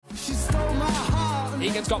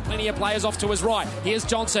Egan's got plenty of players off to his right. Here's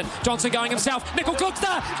Johnson. Johnson going himself. Nickel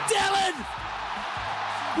Cookster. Dallin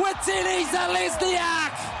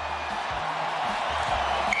Watene-Zelezniak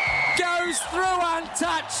goes through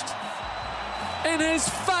untouched in his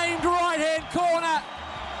famed right-hand corner.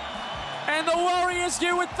 And the Warriors,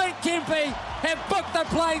 you would think, Kempy, have booked the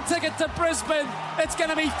plane ticket to Brisbane. It's going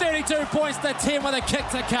to be 32 points to 10 with a kick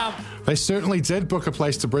to come. They certainly did book a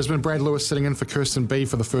place to Brisbane. Brad Lewis sitting in for Kirsten B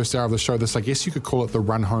for the first hour of the show. This, I guess you could call it the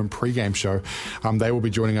Run Home pre-game show. They will be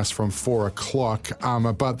joining us from 4 o'clock.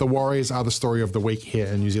 But the Warriors are the story of the week here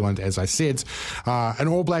in New Zealand, as I said. An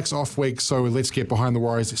All Blacks off week, so let's get behind the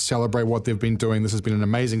Warriors, celebrate what they've been doing. This has been an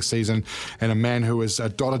amazing season, and a man who has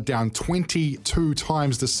dotted down 22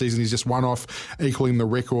 times this season. He's just one off, equaling the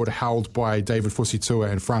record held by David Fusitua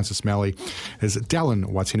and Francis Malley, is Dallin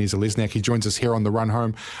Watene-Zelezniak. He joins us here on the Run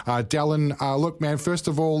Home. Dallin, look, man, first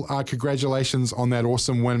of all, congratulations on that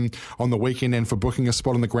awesome win on the weekend and for booking a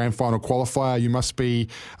spot in the grand final qualifier. You must be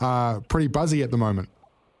pretty buzzy at the moment.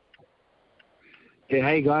 Yeah,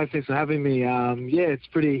 hey guys, thanks for having me. It's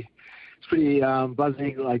pretty buzzing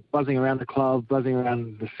around the club, buzzing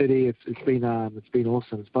around the city. It's been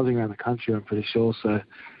awesome. It's buzzing around the country, I'm pretty sure. So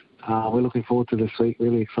we're looking forward to this week.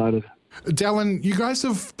 Really excited. Dallin, you guys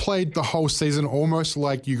have played the whole season almost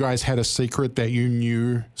like you guys had a secret that you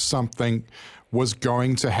knew something was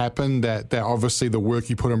going to happen, that obviously the work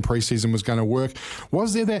you put in preseason was going to work.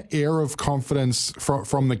 Was there that air of confidence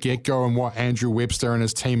from the get-go and what Andrew Webster and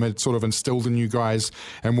his team had sort of instilled in you guys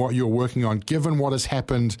and what you're working on, given what has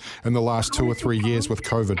happened in the last 2 or 3 years with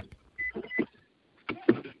COVID?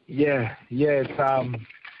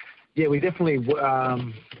 We definitely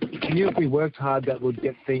knew if we worked hard that would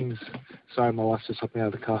get things. Sorry, my wife's just hopping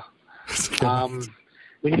out of the car.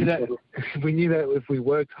 We knew that if we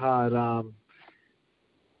worked hard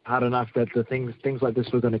enough, that the things like this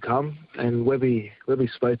were going to come. And Webby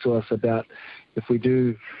spoke to us about if we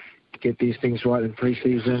do get these things right in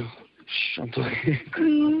preseason. Shh, I'm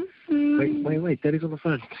talking. Wait, Daddy's on the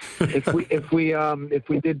phone. If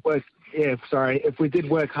we did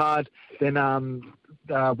work hard, then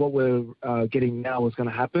what we're getting now was going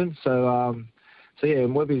to happen. So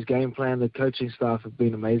in Webby's game plan, the coaching staff have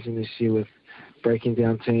been amazing this year with breaking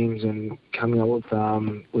down teams and coming up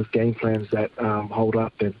with game plans that hold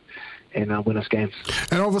up and win us games.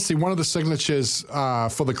 And obviously one of the signatures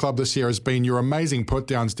for the club this year has been your amazing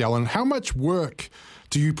put-downs, Dallin. How much work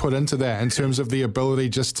do you put into that in terms of the ability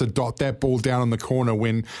just to dot that ball down in the corner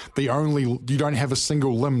when you don't have a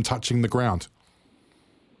single limb touching the ground?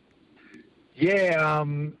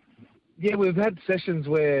 We've had sessions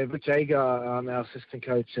where Rich Agar, our assistant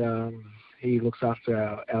coach, he looks after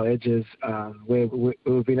our edges, where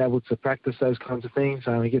we've been able to practice those kinds of things.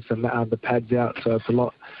 He gets the pads out, so it's a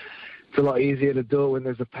lot easier to do it when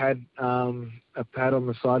there's a pad on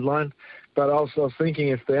the sideline. But I was thinking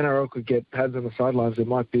if the NRL could get pads on the sidelines, it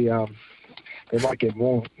might be they might get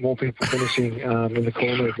more people finishing in the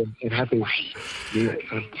corners and happy.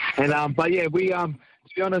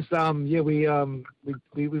 To be honest,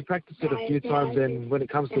 we practiced it a few times, and when it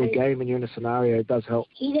comes to a game and you're in a scenario, it does help.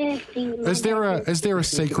 Is there a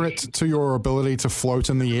secret to your ability to float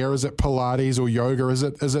in the air? Is it Pilates or yoga? Is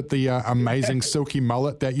it the amazing silky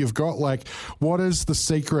mullet that you've got? Like, what is the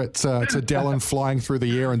secret to Dallin flying through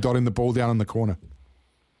the air and dotting the ball down in the corner?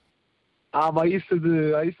 I used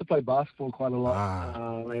to play basketball quite a lot,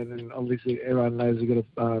 and obviously everyone knows you've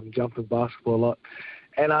got to jump in basketball a lot.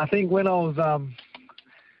 And I think when I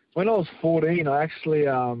was 14, I actually,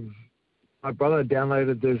 my brother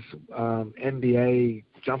downloaded this NBA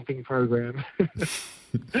jumping program.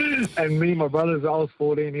 And me and my brothers, I was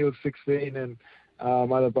 14, he was 16, and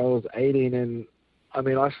my other brother was 18. And, I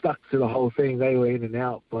mean, I stuck to the whole thing. They were in and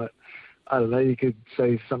out, but I don't know, you could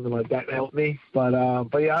say something like that helped me. But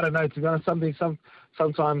yeah, I don't know. To be honest,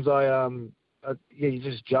 sometimes you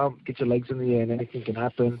just jump, get your legs in the air, and anything can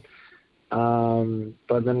happen.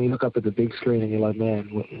 But then you look up at the big screen and you're like, man,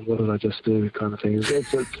 what did I just do, kind of thing.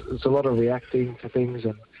 It's a lot of reacting to things,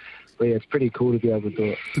 but yeah, it's pretty cool to be able to do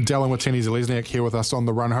it. Dallin Watene-Zelezniak here with us on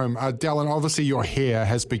the Run Home. Dallin, obviously your hair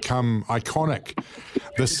has become iconic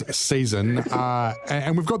this season.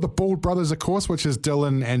 And we've got the Bald Brothers, of course, which is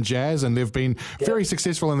Dylan and Jazz, and they've been very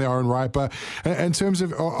successful in their own right. But in terms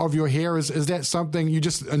of your hair, is that something you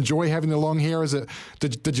just enjoy having the long hair? Is it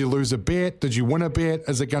did you lose a bet? Did you win a bet?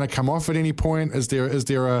 Is it going to come off at any point? Is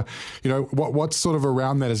there a, what's sort of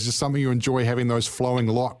around that? Is it just something you enjoy having those flowing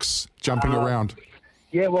locks jumping around?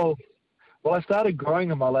 Yeah, well, I started growing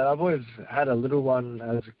them. I've always had a little one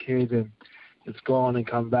as a kid, and it's gone and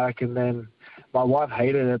come back. And then my wife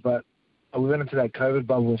hated it, but we went into that COVID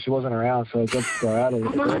bubble. She wasn't around, so I got to go out a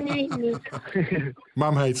little bit.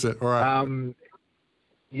 Mum hates it. All right.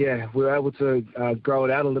 Yeah, we were able to grow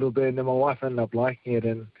it out a little bit, and then my wife ended up liking it,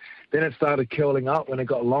 and then it started curling up when it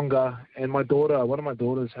got longer. And one of my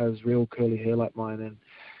daughters has real curly hair like mine, and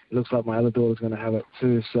it looks like my other daughter's going to have it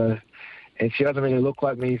too. So, and she doesn't really look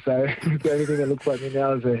like me, so the only thing that looks like me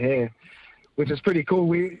now is her hair, which is pretty cool.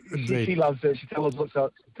 She loves it. She tells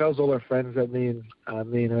all her friends that me and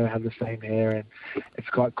her have the same hair, and it's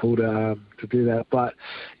quite cool to do that. But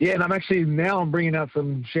yeah, and I'm bringing out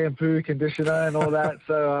some shampoo, conditioner, and all that.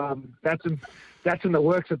 So that's in the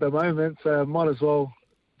works at the moment. So might as well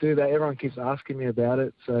do that. Everyone keeps asking me about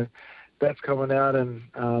it, so that's coming out, and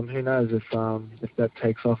who knows if that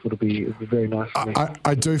takes off, it'll be very nice for me.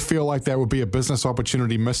 I do feel like that would be a business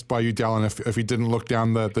opportunity missed by you, Dallin, if you didn't look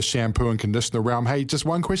down the shampoo and conditioner realm. Hey, just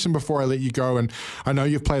one question before I let you go, and I know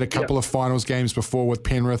you've played a couple of finals games before with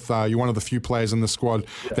Penrith. You're one of the few players in the squad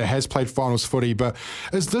that has played finals footy, but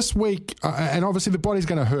is this week, and obviously the body's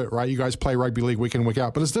going to hurt, right? You guys play rugby league week in, week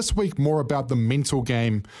out, but is this week more about the mental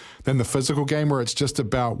game than the physical game, where it's just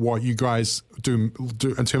about what you guys do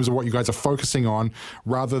in terms of what you guys are focusing on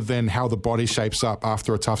rather than how the body shapes up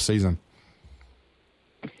after a tough season?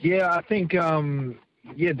 Yeah, I think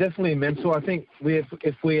definitely mental. I think if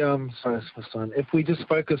we just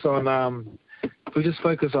focus on us,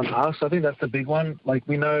 I think that's the big one. Like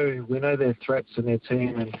we know their threats and their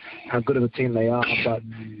team and how good of a team they are, but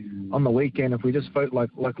on the weekend, if we just focus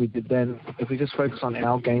like we did then, if we just focus on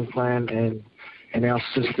our game plan and our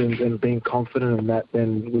systems and being confident in that,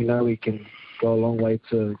 then we know we can go a long way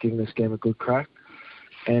to giving this game a good crack.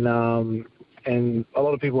 And a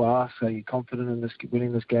lot of people ask, are you confident in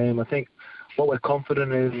winning this game? I think what we're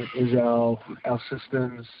confident in is our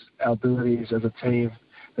systems, our abilities as a team,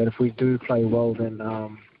 that if we do play well, then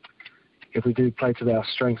if we do play to our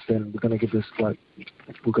strengths, then we're going to give this, we'll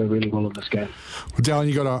go really well in this game. Well, Dallin,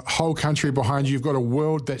 you've got a whole country behind you. You've got a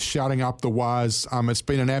world that's shouting up the wires. It's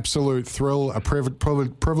been an absolute thrill, a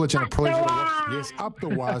privilege and a pleasure to watch. Yes, up the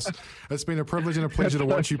wires. It's been a privilege and a pleasure to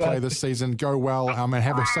watch you play this season. Go well, and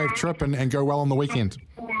have a safe trip, and go well on the weekend.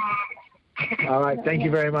 All right. Thank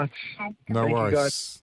you very much. No worries.